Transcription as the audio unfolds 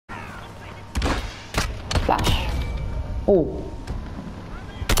Flash. Oh.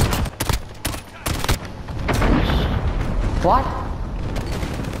 What?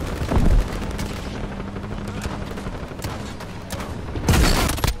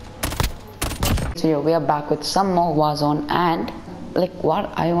 So yeah, we are back with some more Warzone, and like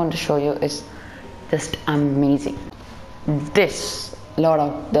what I want to show you is just amazing. This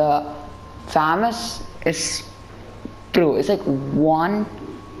loadout, the Famas, is true. It's like one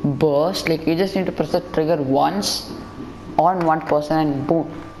burst, like you just need to press the trigger once on one person and boom,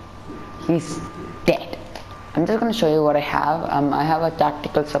 he's dead. I'm just going to show you what I have. I have a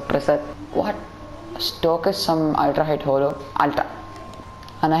tactical suppressor. What? Stoke is some ultra height holo, ultra,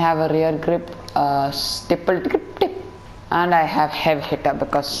 and I have a rear grip, stipple tip, and I have heavy hitter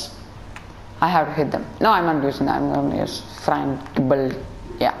because I have to hit them. No, I'm not using that. I'm going to use frank build.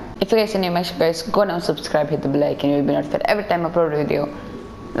 Yeah. If you guys are new, make sure guys go down, subscribe, hit the bell icon. You'll be notified every time I upload a video.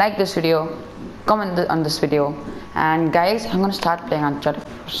 Like this video, comment on this video, and guys, I'm gonna start playing Uncharted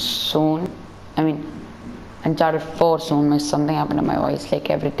soon. I mean, Uncharted 4 soon. Something happened to my voice like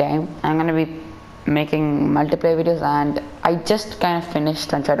every time. I'm gonna be making multiplayer videos, and I just kind of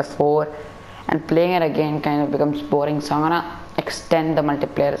finished Uncharted 4, and playing it again kind of becomes boring. So I'm gonna extend the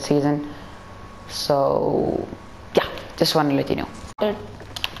multiplayer season. So yeah, just want to let you know,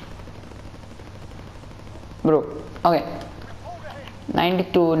 bro. Okay.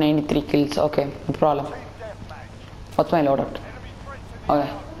 92, 93 kills, okay, no problem. What's my loadout? Okay.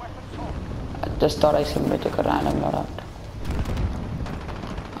 I just thought I simply took a random loadout.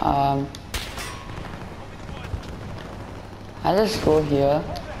 I'll just go here.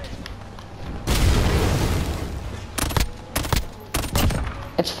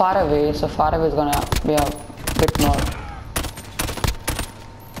 It's far away, so far away is gonna be a bit more.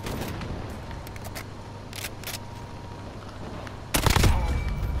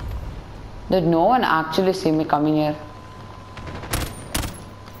 Did no one actually see me coming here?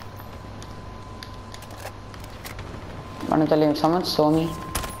 I want to tell you, if someone saw me.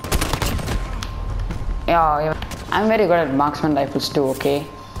 Yeah, I'm very good at marksman rifles too, okay?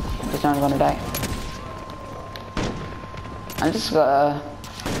 Just not gonna die. I'll just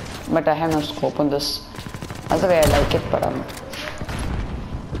but I have no scope on this. That's the way I like it, but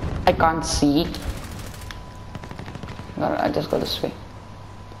I can't see it. I just go this way.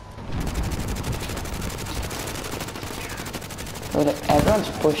 Everyone's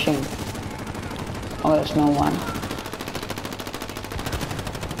pushing. Oh, there's no one.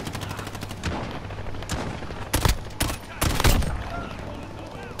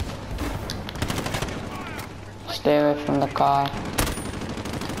 Stay away from the car.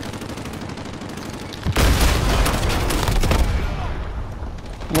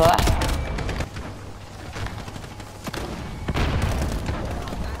 What?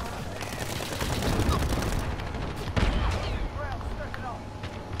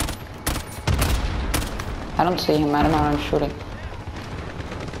 I don't see him, I don't know what I'm shooting.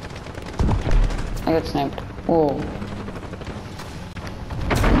 I get sniped. Whoa.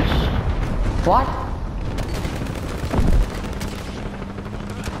 What?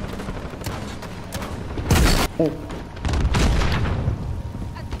 Oh.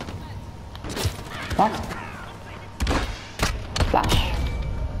 What? Flash.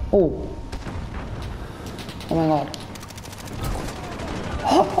 Oh. Oh my god.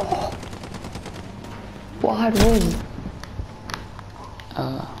 What was?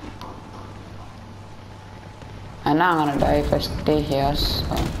 And now I'm gonna die if I stay here.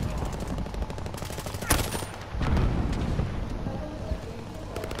 So.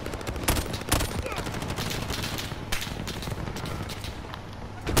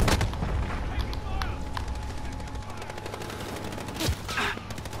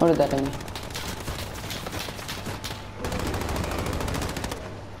 What did that to me?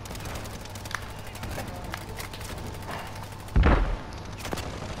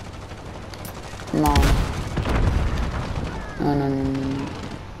 No. No.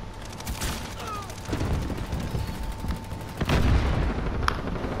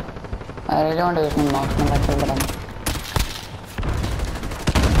 I really want to use my marksman rifle, but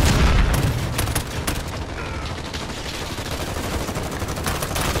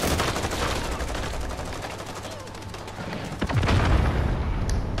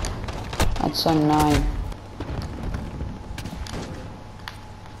that's a 9.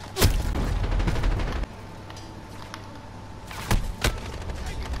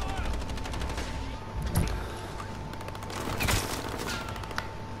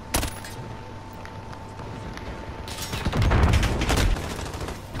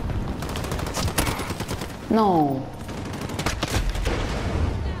 No.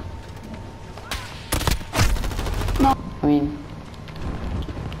 mean,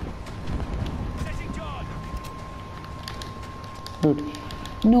 dude,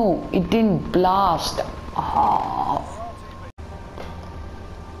 no, it didn't blast. Oh.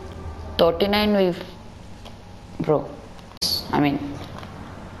 39 with, bro. I mean,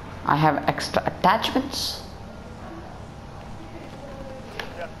 I have extra attachments.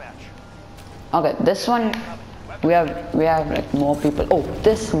 Okay, this one we have like more people. Oh,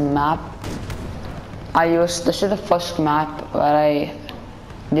 this map this is the first map where I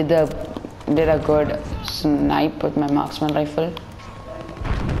did a good snipe with my marksman rifle.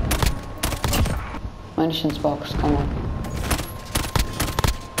 Munitions box, come on.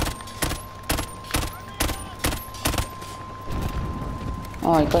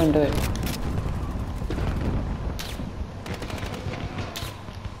 Oh, I couldn't do it.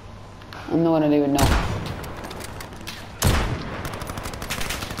 No one will even know.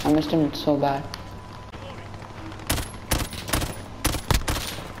 I missed him so bad.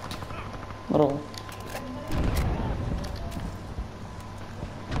 Bro.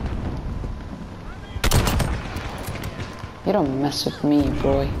 You don't mess with me,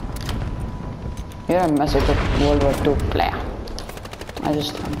 bro. You don't mess with a World War II player. I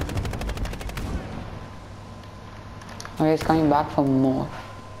just don't. Okay, he's coming back for more.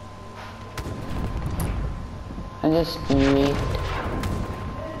 I just wait.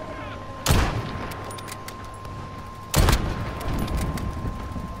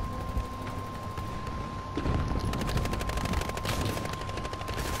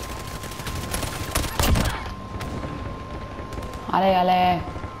 Ale.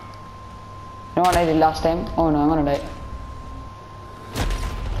 You know what I did last time? Oh no, I'm gonna die.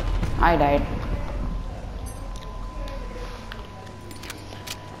 I died.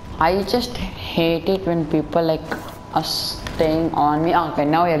 I just hate it when people like are staying on me. Okay,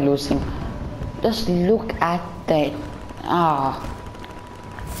 now you're losing. Just look at that.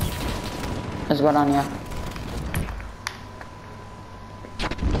 Let's go down here.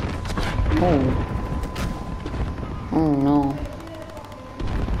 Oh no.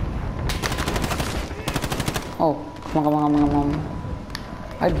 Oh, come on.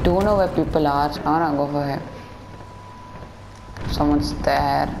 I don't know where people are. I'm gonna go for him. Someone's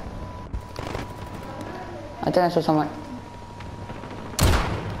there. I think I saw someone.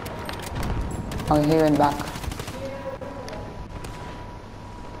 Oh, he went back.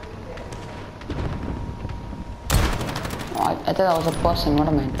 Oh, I thought that was a person. What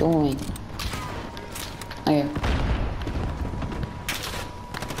am I doing? Okay.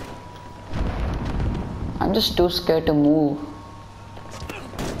 I'm just too scared to move.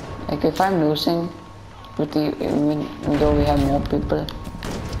 Like if I'm losing with even though we have more people,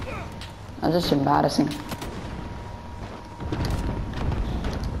 that's just embarrassing.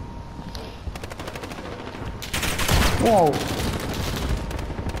 Whoa!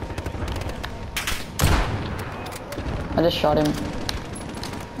 I just shot him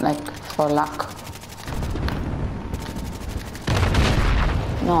like for luck.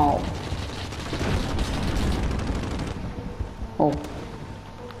 No. Oh.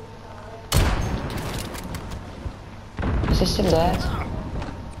 Is he still there?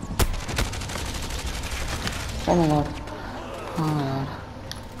 Oh my god. Oh my god.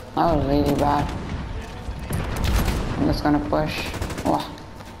 That was really bad. I'm just gonna push. Oh.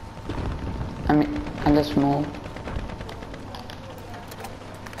 I just move.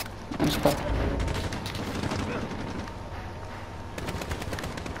 Let's go.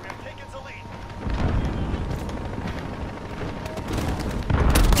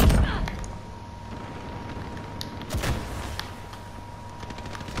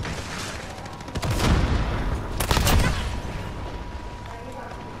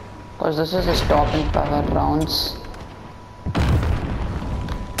 Because this is a stop and power rounds.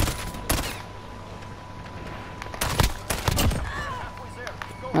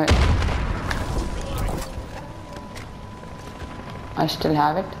 Wait. I still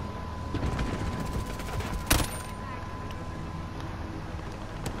have it.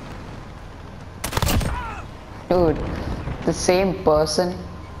 Dude, the same person.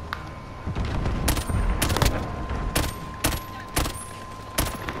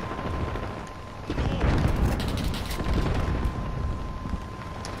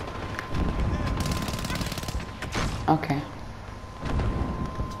 Okay.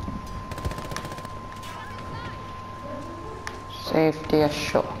 Safety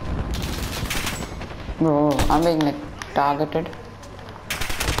assured. Bro, I'm being like targeted.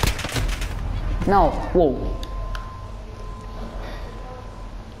 No, whoa.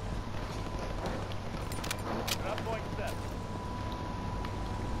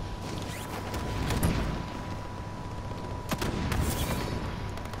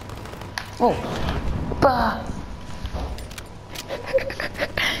 Oh, bah.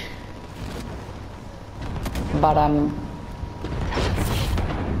 But I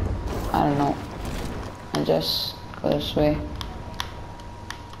don't know. I just go this way.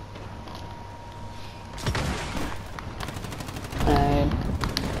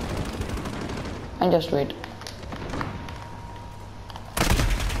 And just wait.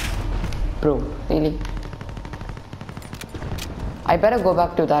 Bro, really? I better go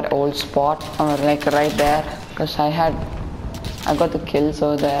back to that old spot, or like right there, because I got the kills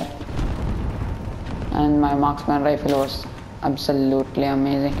over there, and my marksman rifle was absolutely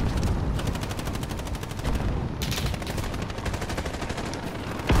amazing.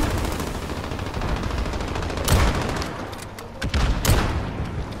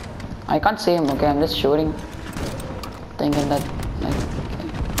 I can't see him, okay, I'm just shooting, thinking that, like, okay.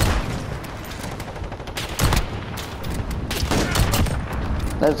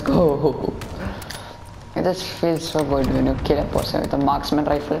 Let's go. It just feels so good when you kill a person with a marksman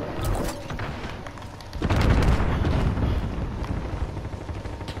rifle.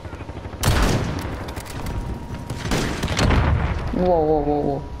 Whoa, whoa, whoa,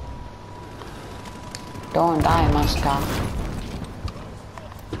 whoa. Don't die, master.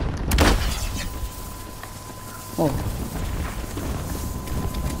 Oh.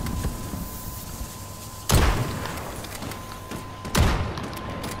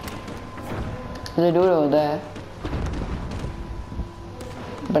 There's a dude over there.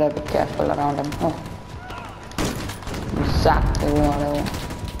 Better be careful around him. Oh. Exactly what I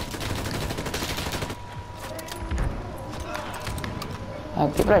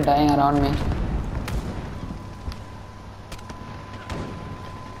want. People are dying around me.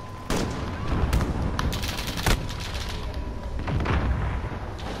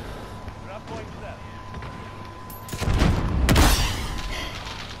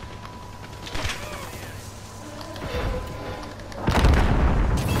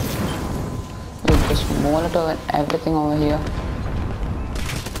 Molotov and everything over here.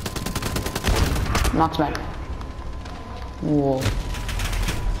 Marksman. Whoa.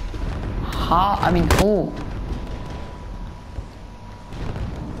 How? I mean, who?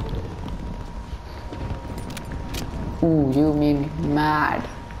 Ooh, you mean mad?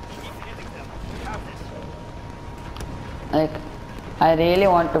 Like, I really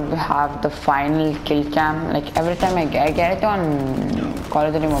want to have the final kill cam. Like every time I get it on Call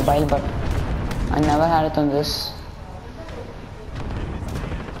of Duty Mobile, but I never had it on this.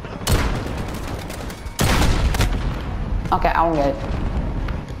 Okay, I won't get it.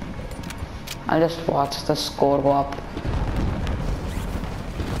 I'll just watch the score go up.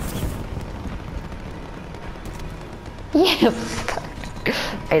 Yes!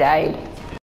 I died.